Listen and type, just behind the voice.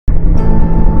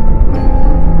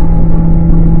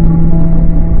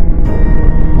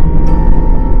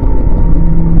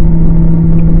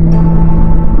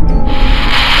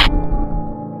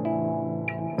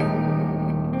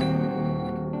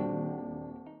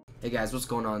Hey guys, what's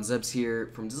going on? Zebs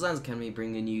here from DesignsAcademy,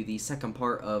 bringing you the second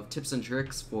part of tips and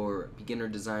tricks for beginner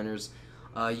designers.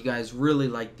 You guys really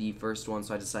liked the first one,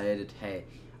 so I decided, hey,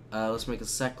 let's make a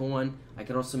second one. I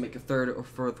can also make a third or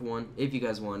fourth one if you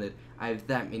guys wanted. I have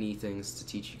that many things to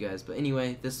teach you guys, but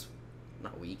anyway, this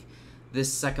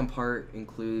second part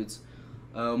includes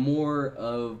more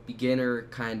of beginner,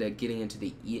 kind of getting into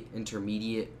the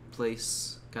intermediate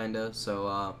place, kind of.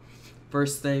 So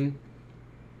first thing,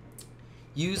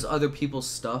 use other people's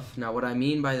stuff. Now what I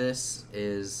mean by this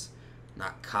is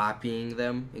not copying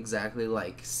them exactly,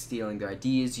 like stealing their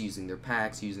ideas, using their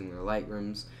packs, using their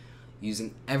Lightrooms,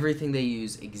 using everything they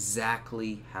use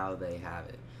exactly how they have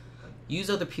it. Use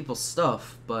other people's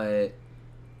stuff, but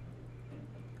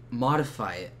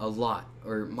modify it a lot,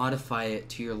 or modify it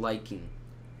to your liking.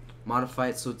 Modify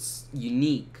it so it's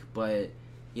unique, but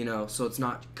so it's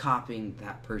not copying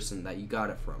that person that you got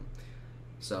it from.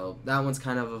 So that one's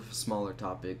kind of a smaller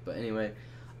topic, but anyway,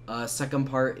 second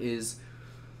part is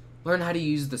learn how to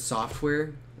use the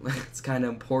software. It's kind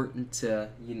of important to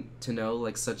know,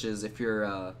 like, such as if you're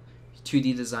a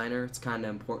 2D designer, it's kind of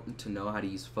important to know how to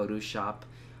use Photoshop,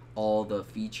 all the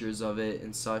features of it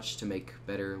and such to make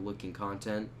better looking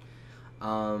content.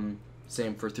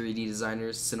 Same for 3D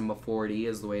designers. Cinema 4D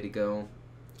is the way to go.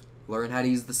 Learn how to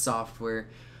use the software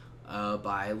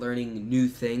by learning new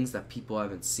things that people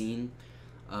haven't seen.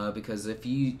 Because if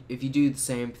you do the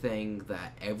same thing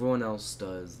that everyone else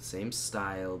does, the same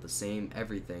style, the same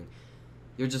everything,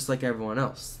 you're just like everyone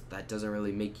else. That doesn't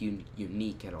really make you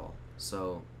unique at all.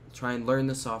 So try and learn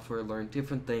the software, learn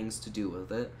different things to do with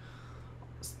it.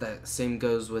 That same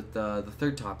goes with the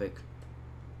third topic,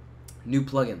 new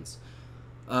plugins.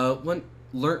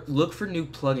 Look for new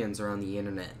plugins around the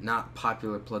internet, not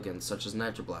popular plugins such as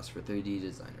Nitroblast for 3D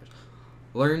designers.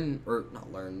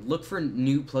 Look for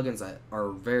new plugins that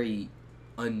are very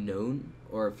unknown,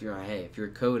 or if you're a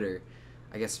coder,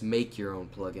 I guess make your own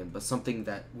plugin, but something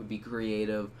that would be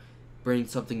creative, bring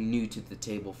something new to the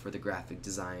table for the graphic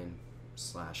design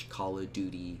 / Call of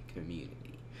Duty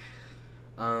community.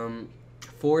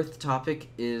 Fourth topic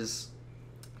is,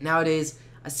 nowadays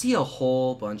I see a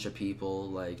whole bunch of people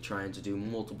like trying to do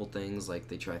multiple things, like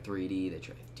they try 3D, they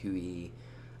try 2D,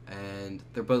 and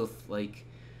they're both like,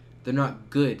 they're not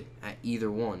good at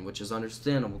either one, which is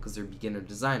understandable because they're beginner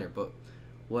designer. But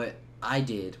what I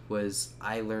did was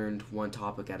I learned one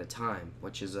topic at a time,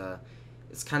 which is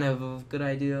it's kind of a good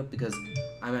idea because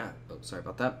I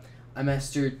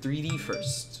mastered 3D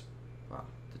first. Wow,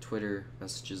 the Twitter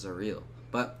messages are real.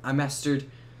 But I mastered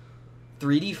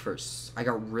 3D first. I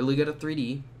got really good at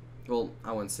 3D. Well,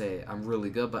 I wouldn't say I'm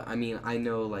really good, but I mean, I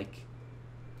know, like,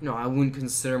 I wouldn't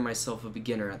consider myself a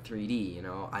beginner at 3D.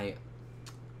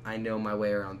 I know my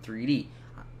way around 3D.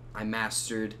 I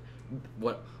mastered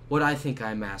what I think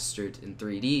I mastered in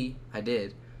 3D, I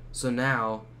did. So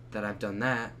now that I've done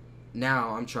that,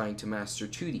 now I'm trying to master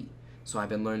 2D. So I've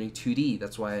been learning 2D.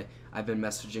 That's why I've been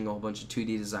messaging a whole bunch of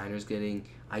 2D designers, getting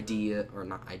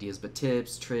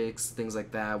tips, tricks, things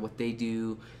like that, what they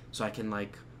do, so I can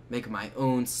like make my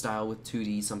own style with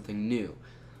 2D, something new.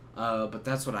 But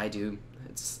that's what I do.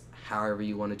 It's however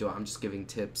you want to do it. I'm just giving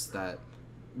tips that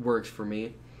worked for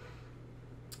me.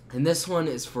 And this one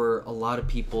is for a lot of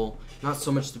people, not so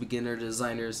much the beginner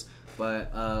designers,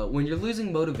 but when you're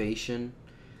losing motivation,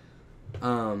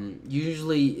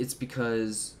 usually it's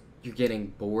because you're getting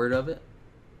bored of it,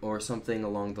 or something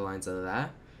along the lines of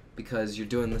that, because you're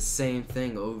doing the same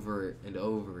thing over and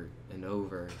over and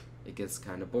over. It gets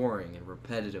kind of boring and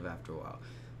repetitive after a while,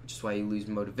 which is why you lose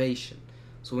motivation.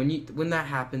 So when that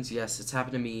happens, yes, it's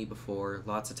happened to me before,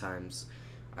 lots of times.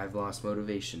 I've lost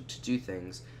motivation to do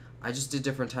things. I just did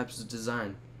different types of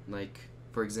design. Like,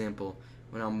 for example,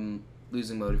 when I'm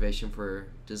losing motivation for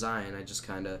design, I just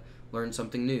kind of learn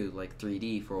something new, like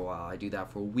 3D for a while. I do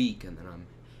that for a week, and then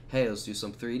hey, let's do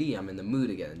some 3D. I'm in the mood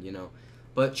again,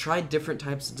 But try different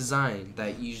types of design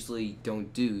that you usually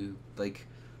don't do. Like,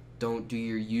 don't do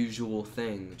your usual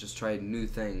thing. Just try new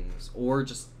things. Or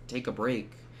just take a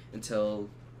break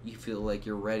until you feel like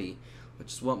you're ready,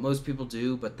 which is what most people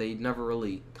do, but they never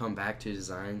really come back to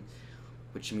design,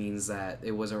 which means that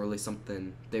it wasn't really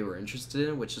something they were interested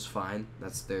in, which is fine.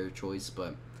 That's their choice,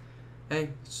 but hey,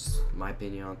 it's just my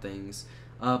opinion on things.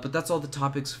 But that's all the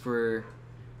topics for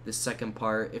this second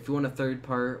part. If you want a third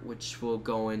part, which will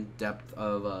go in depth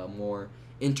of more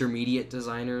intermediate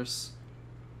designers,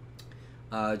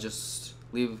 just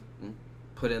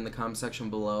put it in the comment section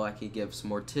below. I could give some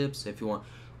more tips. If you want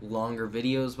longer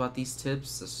videos about these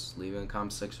tips, just leave it in the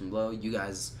comment section below. You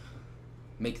guys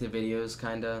make the videos,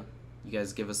 kinda. You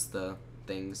guys give us the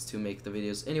things to make the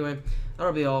videos. Anyway,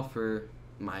 that'll be all for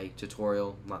my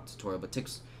tutorial, not tutorial, but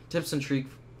tips tips and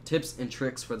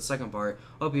tricks for the second part.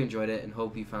 Hope you enjoyed it and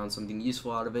hope you found something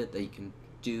useful out of it that you can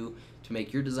do to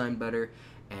make your design better.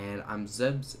 And I'm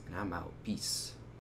Zebs, and I'm out. Peace.